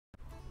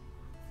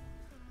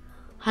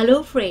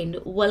Hello friend,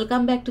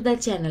 welcome back to the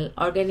channel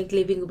Organic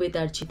Living with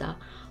Archita.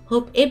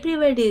 Hope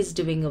everybody is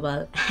doing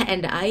well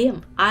and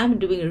I'm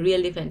doing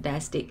really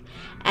fantastic.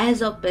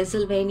 As of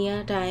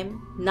Pennsylvania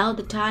time, now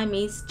the time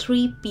is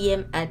 3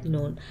 p.m. at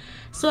noon.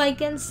 So I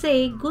can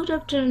say good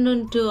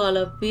afternoon to all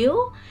of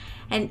you,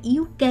 and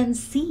you can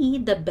see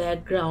the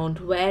background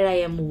where I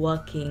am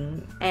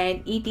working,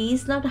 and it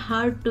is not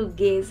hard to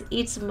guess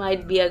it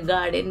might be a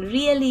garden.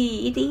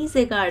 Really, it is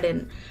a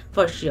garden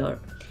for sure.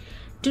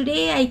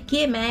 Today I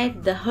came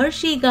at the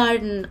Harshey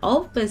Garden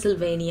of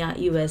Pennsylvania,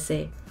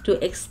 USA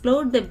to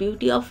explore the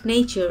beauty of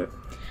nature.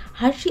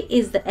 Harshey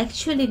is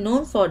actually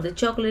known for the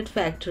chocolate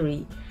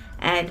factory,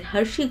 and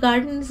Harshey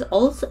Garden is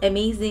also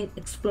amazing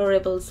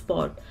explorable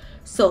spot.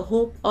 So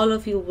hope all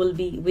of you will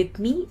be with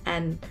me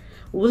and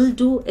we'll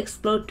do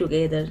explore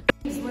together.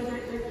 Where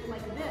they're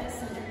like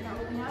this, and they're gonna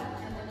open up,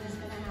 and then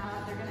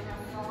they're gonna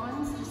have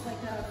fronds, just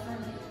like a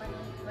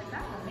like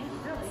that one, maybe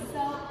really.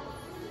 So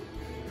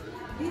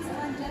these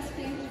one just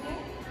came today.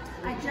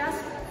 I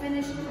just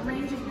finished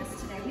arranging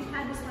this today. We've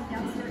had this one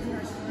downstairs in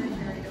our storage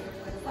area.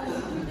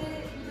 Do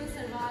they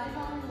survive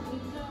on the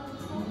winter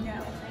also? No,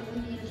 they would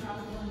need a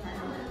tropical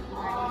environment.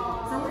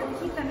 Right? So we're gonna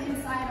keep them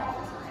inside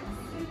all the time,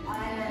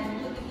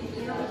 and they'll be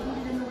heated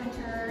in the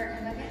winter,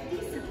 and they'll get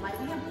decent light.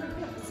 We have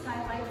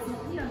skylights.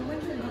 You know, the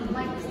winter the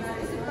light is not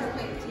as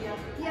perfect.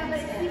 Yeah, but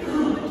even in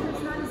the winter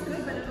it's not as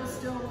good, but it'll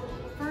still.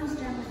 Ferns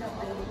generally don't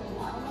like a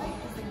lot of light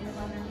because they live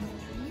underneath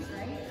the trees,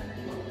 right?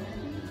 Underneath the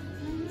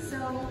canopy. So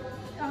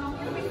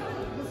it'll be fun.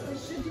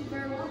 This should do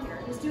very well here.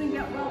 It's doing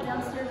well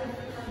downstairs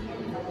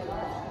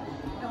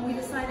and we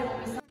decided when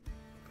we saw.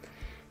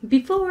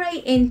 Before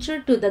I enter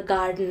to the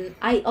garden,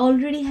 I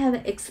already have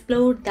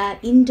explored the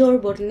indoor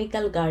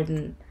botanical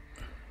garden,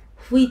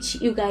 which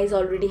you guys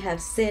already have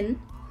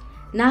seen.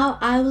 Now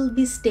I will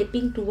be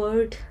stepping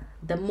toward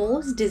the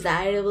most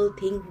desirable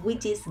thing,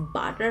 which is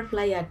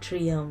butterfly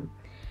atrium.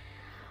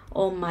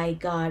 Oh my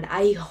god,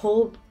 I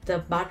hope the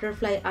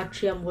butterfly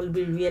atrium will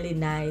be really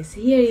nice.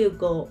 Here you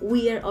go,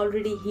 we are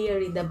already here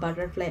in the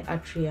butterfly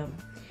atrium.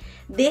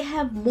 They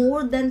have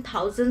more than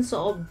thousands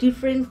of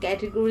different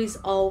categories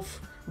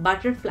of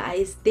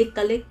butterflies. They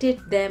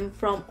collected them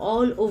from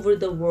all over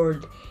the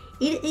world.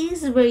 It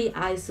is very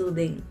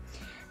eye-soothing.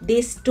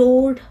 They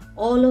stored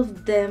all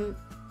of them,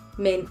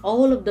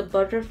 all of the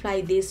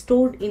butterfly they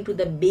stored into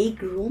the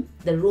big room.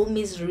 The room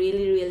is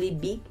really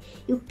big.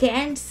 You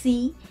can't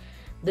see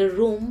the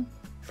room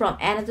from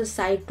another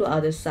side to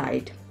other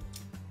side.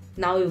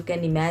 Now you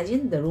can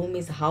imagine the room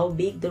is how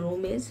big the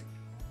room is,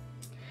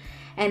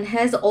 and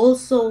has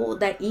also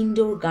the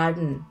indoor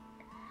garden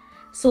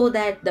so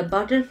that the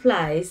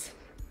butterflies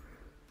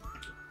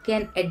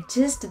can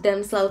adjust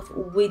themselves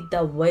with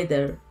the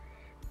weather.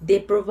 They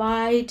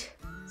provide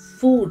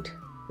food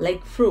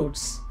like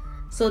fruits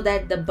so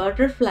that the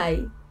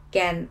butterfly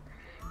can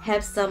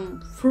have some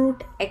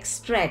fruit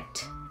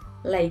extract,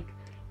 like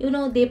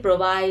they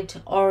provide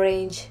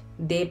orange,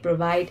 they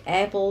provide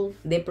apple,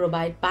 they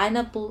provide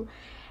pineapple,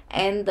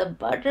 and the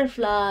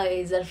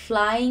butterflies are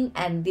flying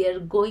and they are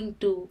going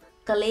to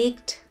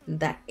collect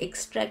the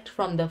extract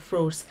from the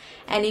fruits.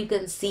 And you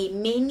can see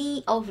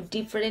many of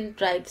different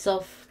types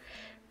of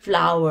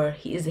flower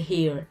is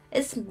here.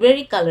 It's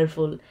very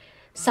colorful.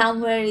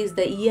 Somewhere is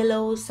the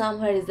yellow,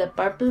 somewhere is the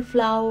purple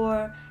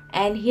flower,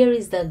 and here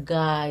is the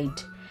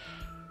guide.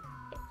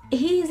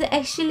 He is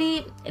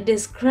actually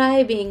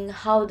describing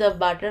how the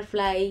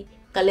butterfly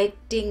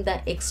collecting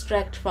the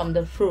extract from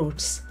the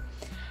fruits,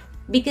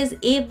 because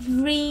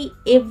every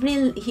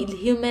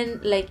human,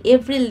 like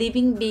every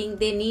living being,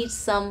 they need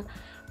some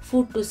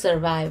food to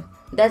survive.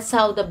 That's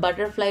how the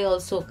butterfly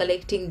also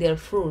collecting their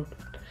fruit.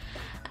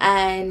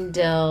 And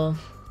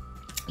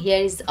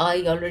here is,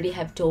 I already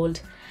have told,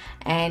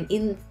 and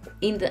in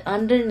the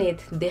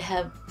underneath they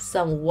have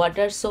some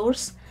water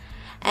source,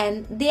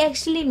 and they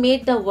actually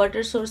made the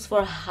water source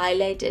for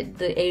highlighted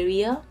the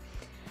area.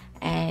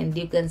 And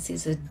you can see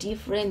it's a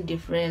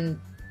different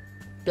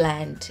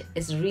plant.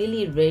 It's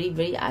really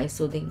very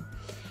eye-soothing.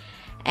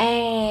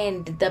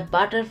 And the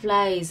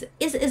butterflies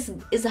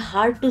is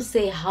hard to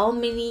say how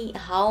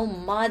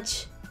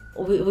much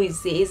we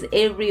see is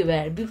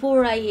everywhere.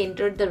 Before I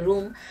entered the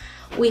room,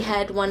 we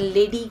had one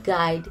lady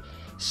guide.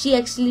 She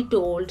actually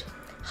told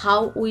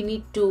how we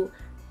need to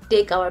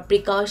take our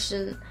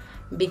precaution,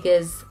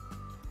 because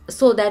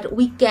so that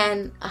we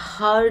can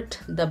hurt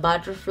the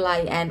butterfly,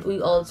 and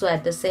we also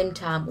at the same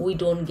time we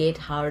don't get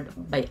hurt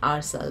by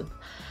ourselves.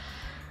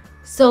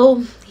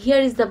 So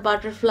here is the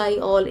butterfly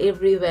all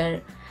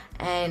everywhere,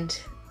 and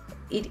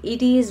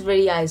it is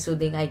very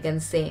eye-soothing. I can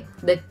say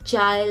the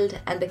child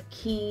and the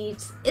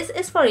kids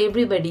is for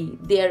everybody.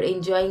 They are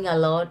enjoying a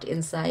lot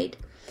inside,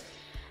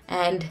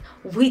 and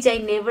which I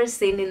never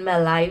seen in my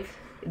life,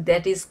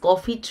 that is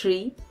coffee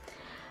tree,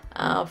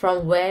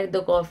 from where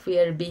the coffee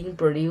are being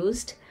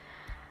produced.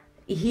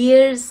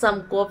 Here's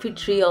some coffee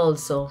tree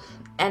also,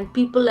 and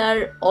people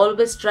are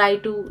always try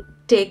to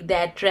take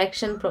the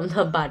attraction from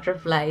the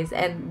butterflies,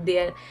 and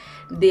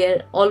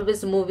they're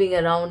always moving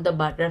around the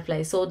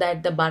butterfly so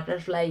that the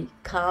butterfly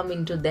come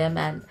into them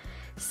and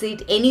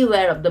sit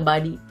anywhere of the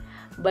body,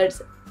 but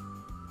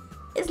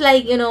it's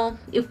like, you know,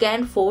 you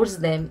can't force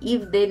them.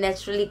 If they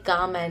naturally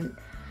come and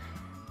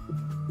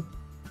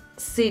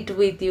sit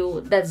with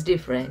you, that's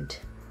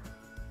different.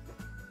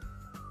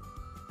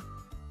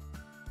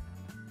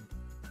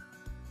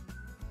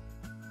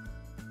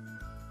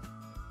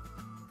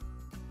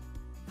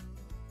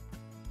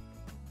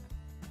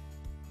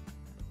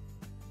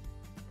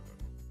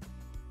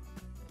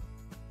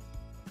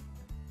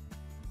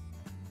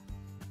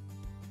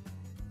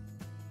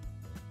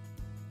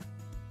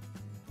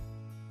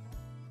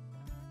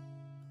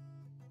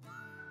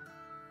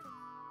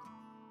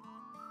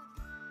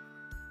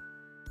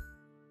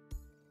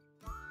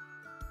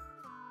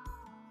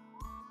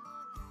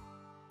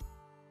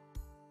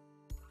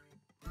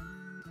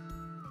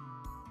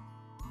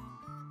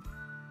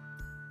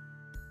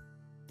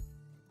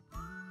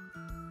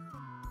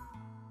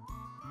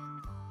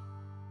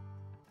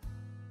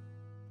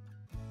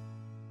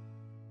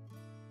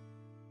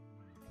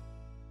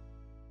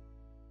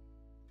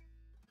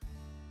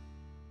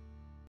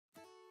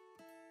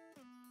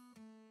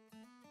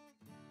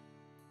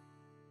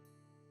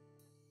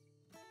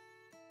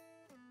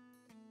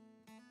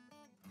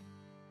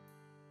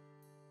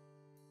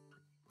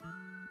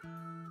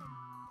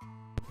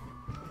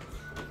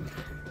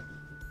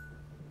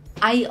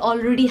 I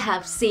already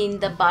have seen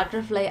the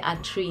butterfly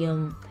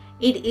atrium.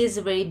 It is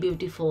very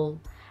beautiful,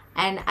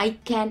 and I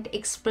can't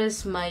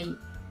express my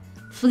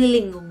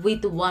feeling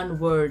with one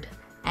word.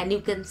 And you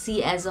can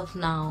see, as of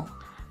now,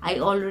 I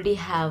already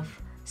have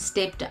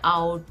stepped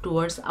out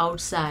towards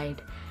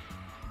outside,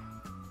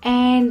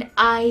 and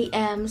I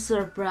am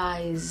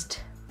surprised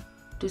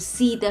to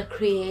see the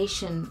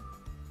creation.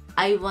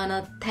 I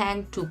wanna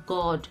thank to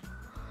God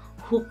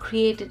who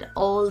created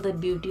all the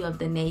beauty of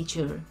the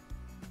nature.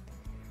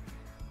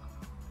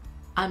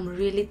 I'm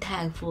really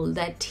thankful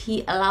that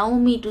He allowed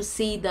me to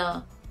see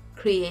the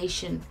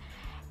creation.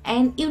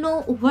 And you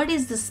know what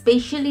is the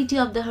specialty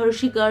of the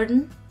Harshey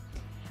garden?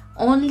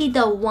 Only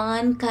the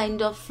one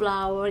kind of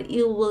flower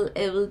you will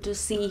able to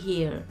see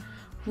here,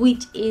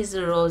 which is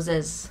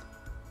roses.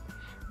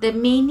 The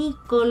many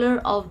color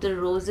of the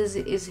roses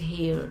is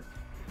here.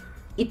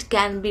 It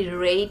can be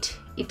red,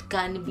 it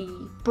can be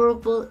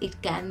purple, it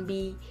can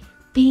be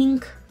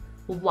pink,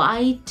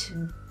 white,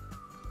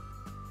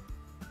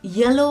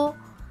 yellow,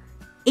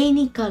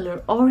 any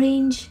color,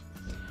 orange,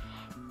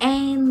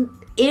 and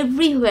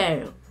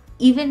everywhere.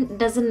 Even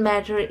doesn't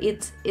matter,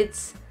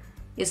 it's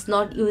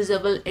not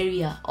usable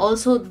area.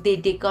 Also they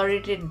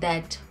decorated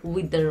that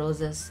with the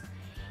roses.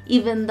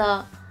 Even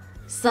the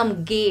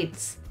some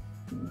gates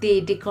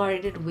they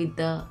decorated with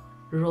the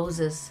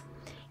roses.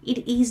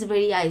 It is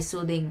very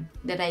eye-soothing,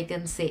 that I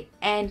can say.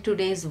 And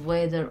today's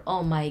weather,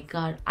 oh my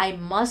god, I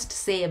must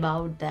say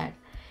about that.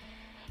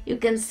 You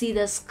can see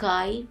the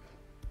sky.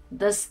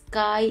 The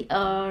sky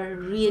are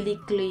really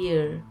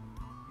clear.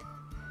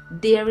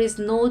 There is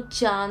no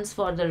chance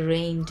for the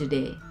rain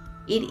today.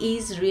 It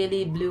is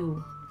really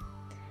blue.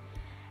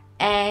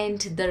 And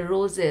the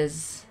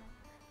roses,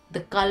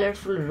 the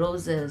colorful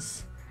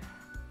roses.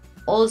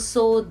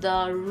 Also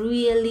the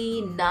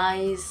really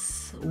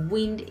nice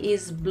wind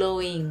is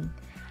blowing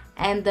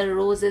and the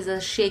roses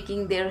are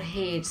shaking their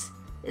heads.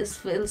 It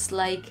feels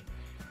like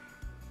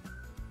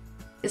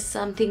is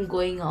something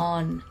going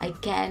on. I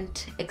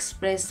can't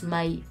express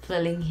my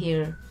feeling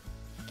here,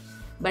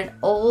 but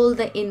all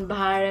the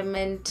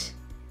environment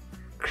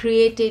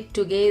created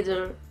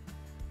together,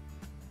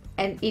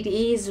 and it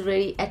is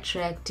very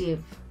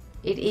attractive.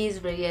 It is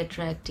very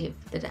attractive,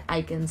 that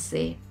I can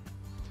say.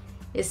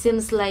 It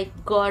seems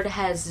like God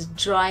has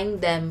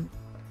drawn them,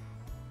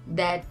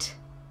 that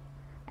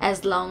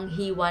as long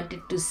He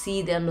wanted to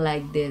see them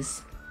like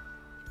this.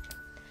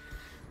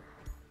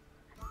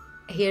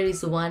 Here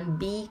is one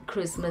big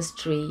Christmas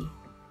tree.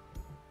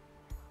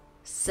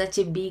 Such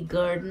a big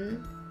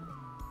garden,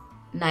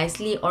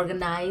 nicely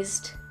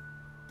organized.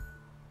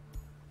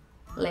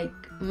 Like,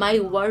 my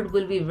word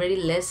will be very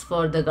less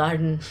for the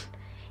garden.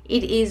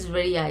 It is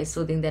very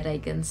eye-soothing, that I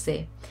can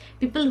say.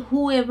 People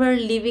whoever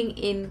living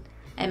in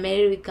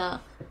America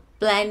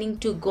planning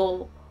to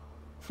go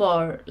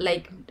for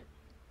like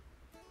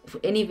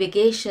any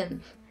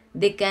vacation,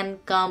 they can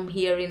come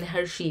here in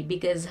Harshey,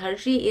 because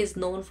Harshey is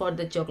known for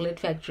the chocolate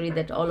factory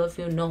that all of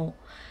you know.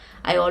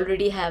 I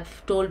already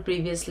have told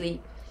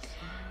previously.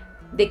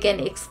 They can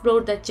explore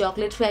the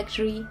chocolate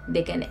factory,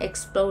 they can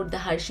explore the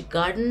Harshey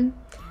garden,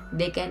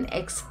 they can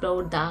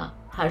explore the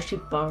Harshey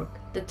park.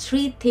 The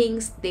three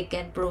things they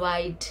can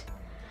provide,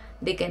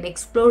 they can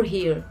explore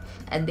here,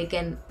 and they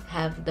can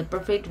have the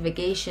perfect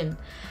vacation.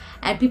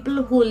 And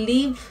people who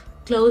live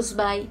close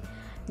by,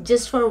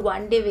 just for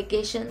one day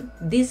vacation,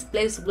 this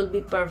place will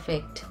be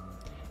perfect.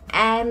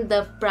 And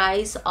the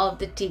price of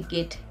the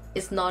ticket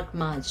is not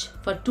much.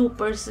 For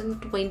 2-person,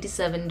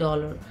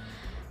 $27.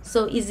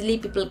 So easily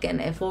people can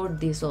afford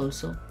this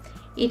also.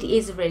 It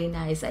is very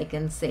nice, I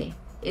can say.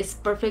 It's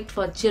perfect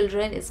for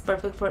children, it's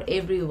perfect for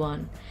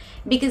everyone.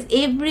 Because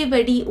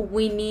everybody,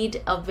 we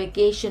need a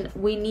vacation,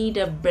 we need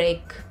a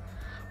break.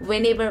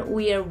 Whenever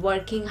we are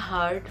working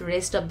hard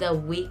rest of the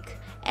week,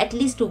 at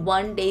least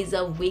 1 day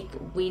a week.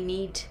 We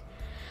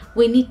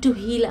need to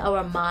heal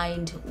our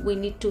mind, we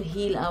need to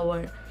heal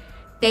our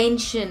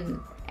tension,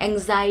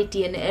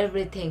 anxiety and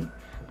everything.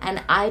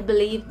 And I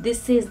believe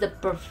this is the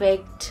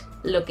perfect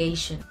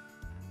location.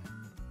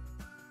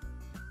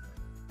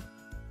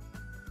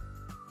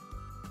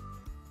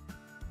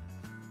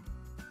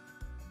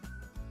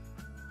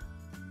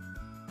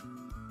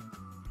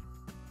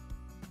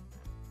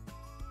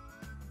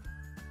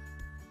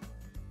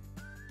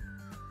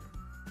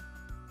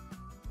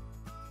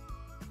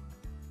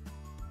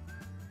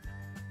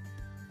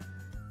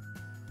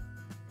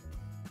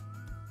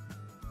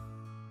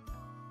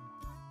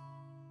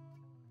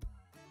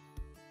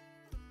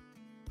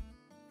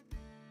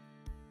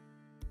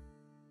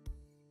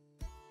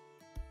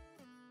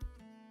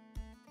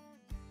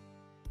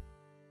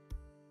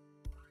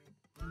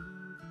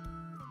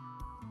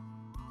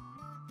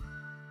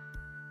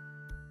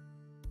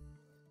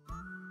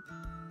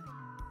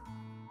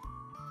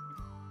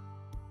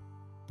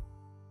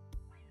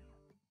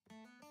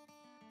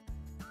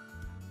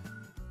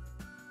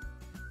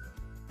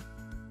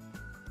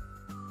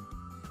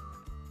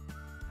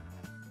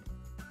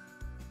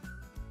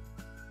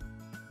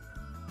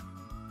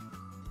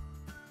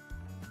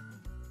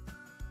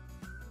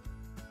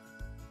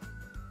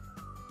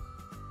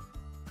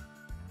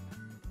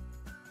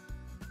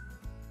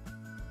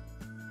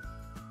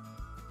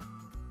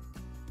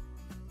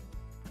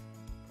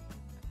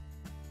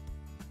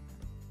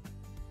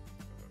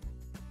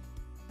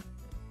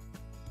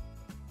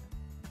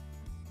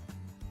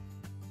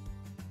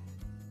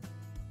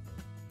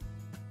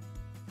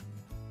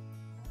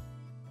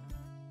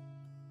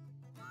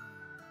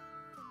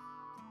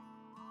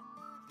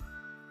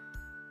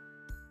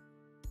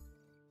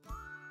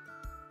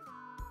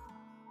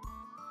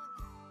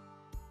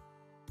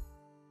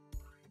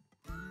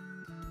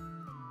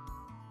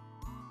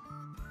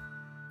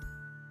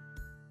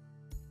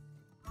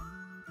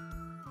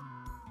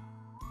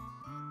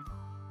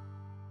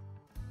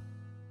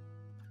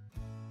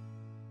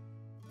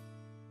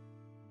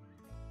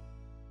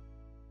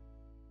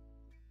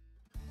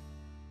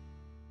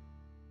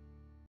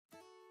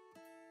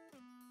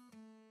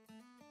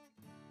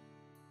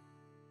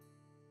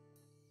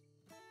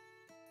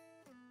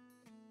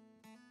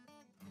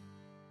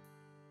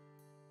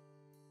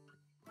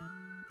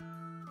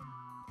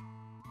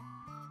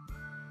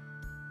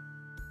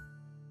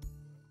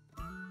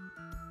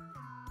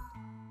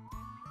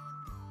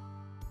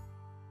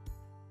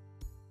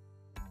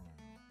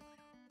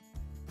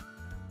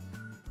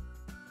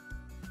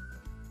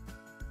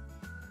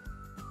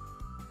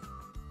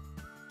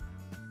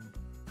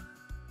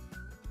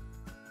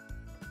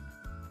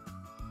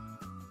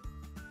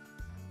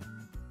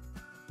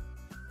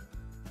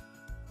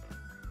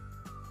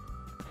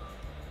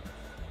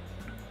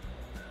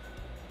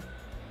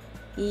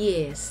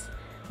 Yes,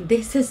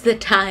 this is the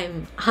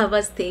time I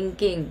was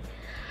thinking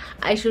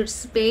I should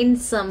spend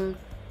some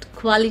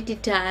quality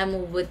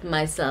time with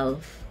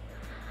myself.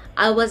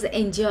 I was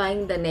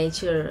enjoying the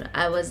nature,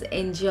 I was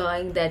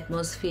enjoying the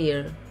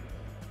atmosphere,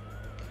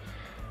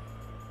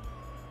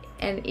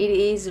 and it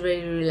is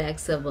very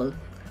relaxable.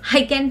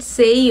 I can't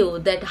say you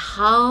that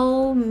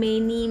how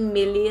many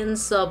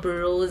millions of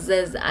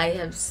roses I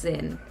have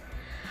seen.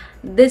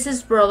 This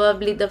is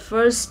probably the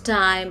first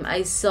time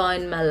I saw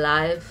in my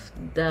life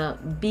the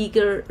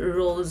bigger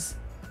rose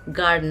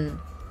garden.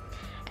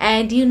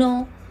 And you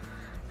know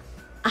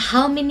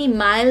how many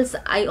miles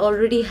I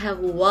already have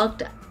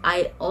walked,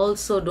 I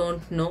also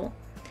don't know.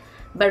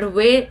 But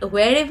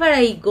wherever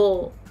I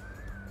go,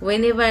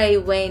 whenever I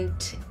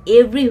went,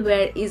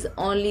 everywhere is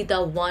only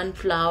the one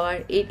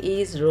flower. It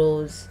is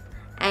rose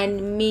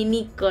and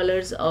many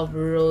colors of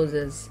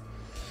roses.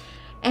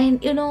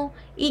 And you know,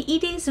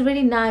 it is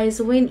very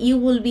nice when you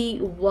will be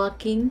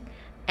walking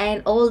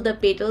and all the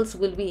petals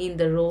will be in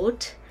the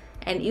road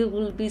and you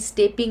will be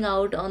stepping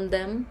out on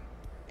them.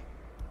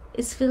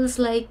 It feels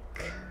like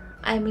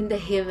I'm in the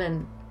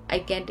heaven. I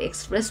can't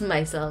express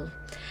myself.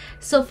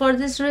 So for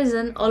this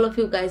reason, all of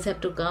you guys have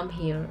to come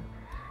here,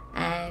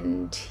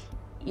 and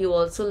you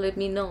also let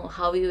me know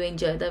how you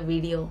enjoy the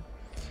video.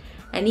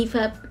 And if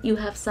you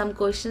have some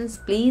questions,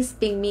 please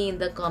ping me in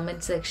the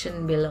comment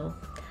section below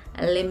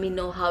and let me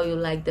know how you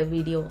like the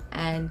video.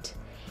 And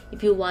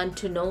if you want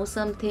to know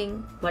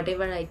something,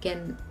 whatever I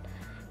can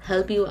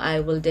help you,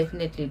 I will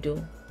definitely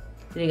do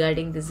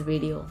regarding this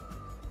video.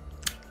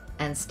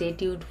 And stay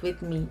tuned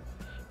with me,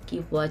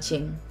 keep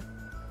watching.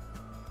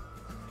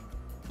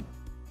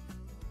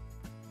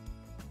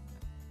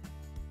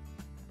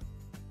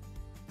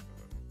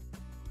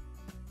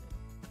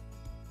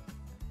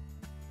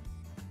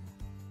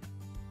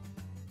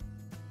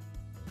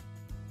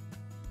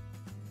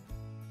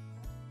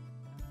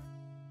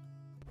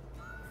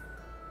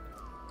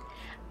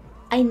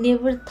 I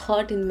never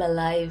thought in my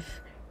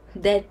life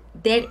that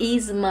there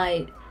is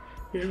my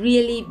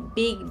really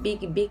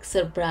big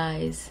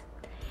surprise.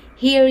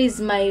 Here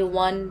is my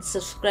one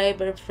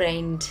subscriber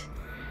friend,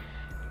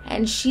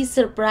 and she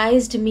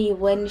surprised me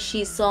when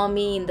she saw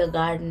me in the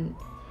garden.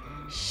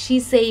 She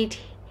said,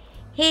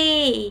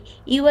 hey,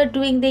 you are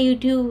doing the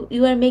YouTube,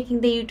 you are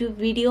making the YouTube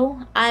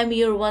video, I'm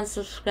your one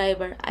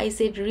subscriber. I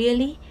said,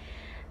 really?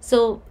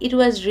 So it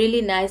was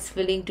really nice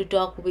feeling to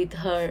talk with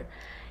her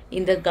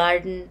in the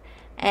garden,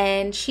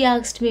 and she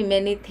asked me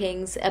many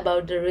things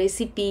about the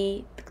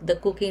recipe, the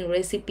cooking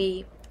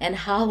recipe, and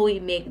how we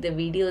make the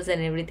videos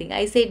and everything.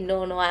 I said,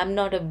 no, I'm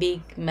not a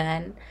big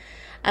man.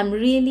 I'm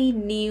really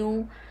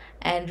new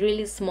and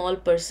really small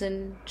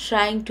person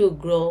trying to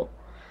grow.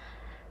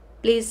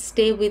 Please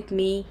stay with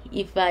me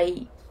if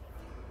I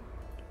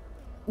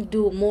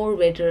do more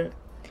better.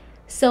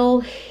 So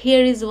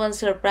here is one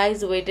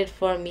surprise waited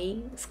for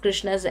me. It's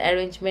Krishna's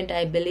arrangement,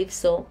 I believe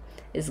so.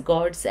 It's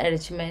God's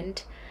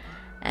arrangement.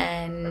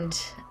 And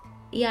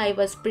yeah, I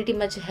was pretty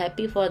much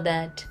happy for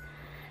that.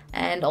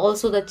 And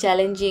also the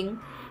challenging,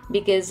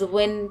 because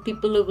when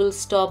people will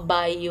stop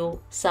by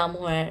you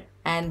somewhere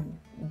and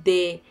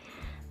they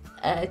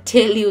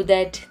tell you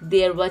that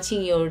they are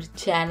watching your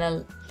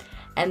channel,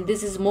 and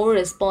this is more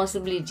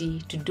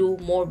responsibility to do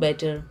more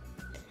better,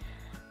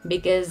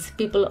 because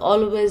people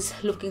always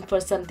looking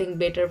for something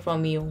better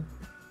from you.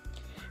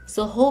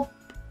 So hope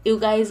you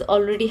guys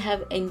already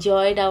have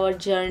enjoyed our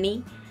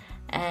journey,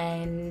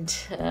 and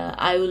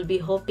I will be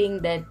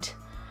hoping that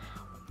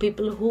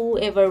people who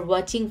ever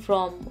watching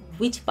from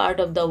which part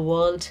of the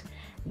world,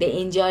 they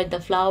enjoyed the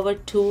flower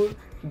tour,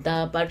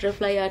 the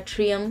butterfly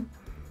atrium.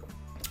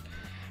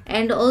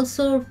 And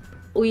also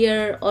we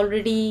are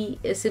already,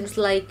 it seems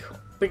like,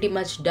 pretty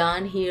much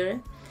done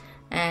here,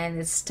 and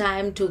it's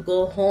time to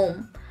go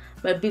home.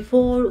 But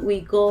before we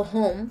go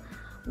home,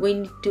 we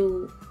need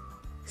to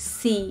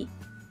see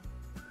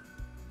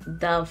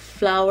the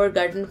flower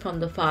garden from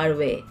the far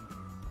away.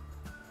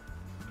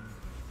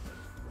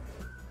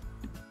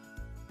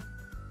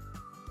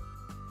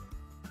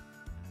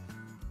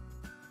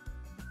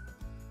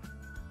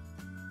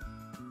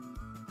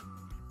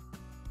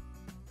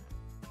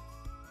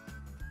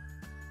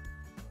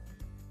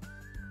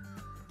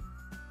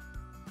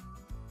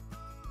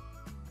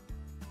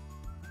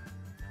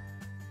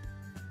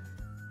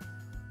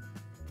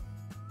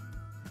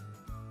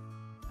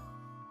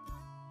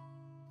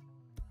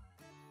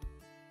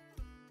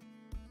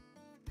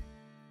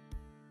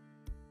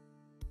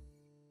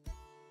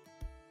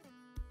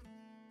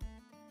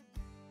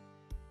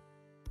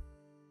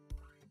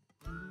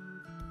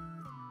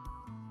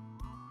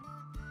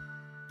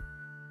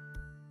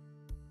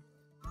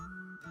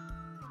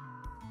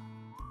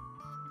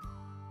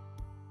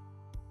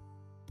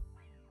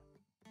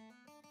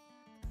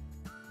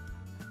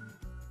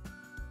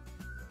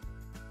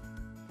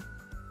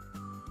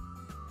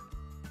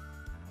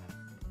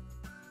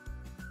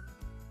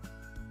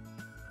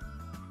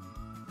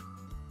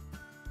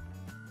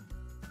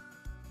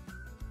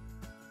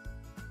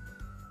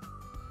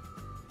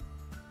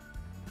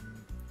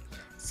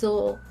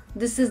 So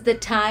this is the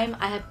time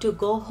I have to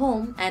go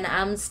home, and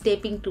I'm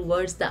stepping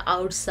towards the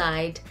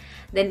outside.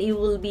 Then you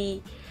will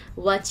be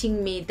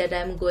watching me that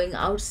I'm going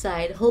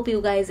outside. Hope you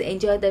guys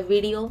enjoy the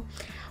video.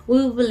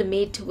 We will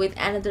meet with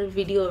another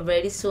video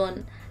very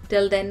soon.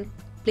 Till then,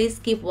 please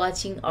keep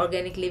watching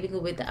Organic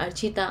Living with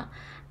Archita.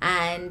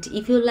 And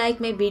if you like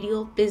my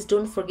video, please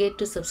don't forget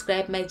to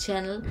subscribe my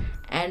channel,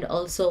 and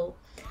also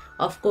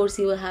of course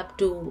you will have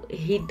to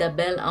hit the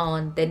bell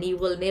on, then you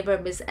will never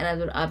miss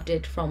another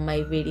update from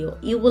my video.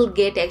 You will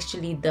get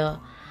actually the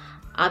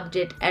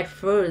update at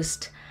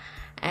first.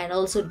 And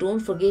also don't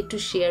forget to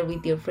share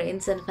with your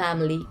friends and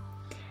family.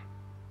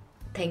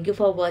 Thank you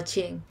for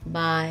watching.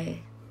 Bye.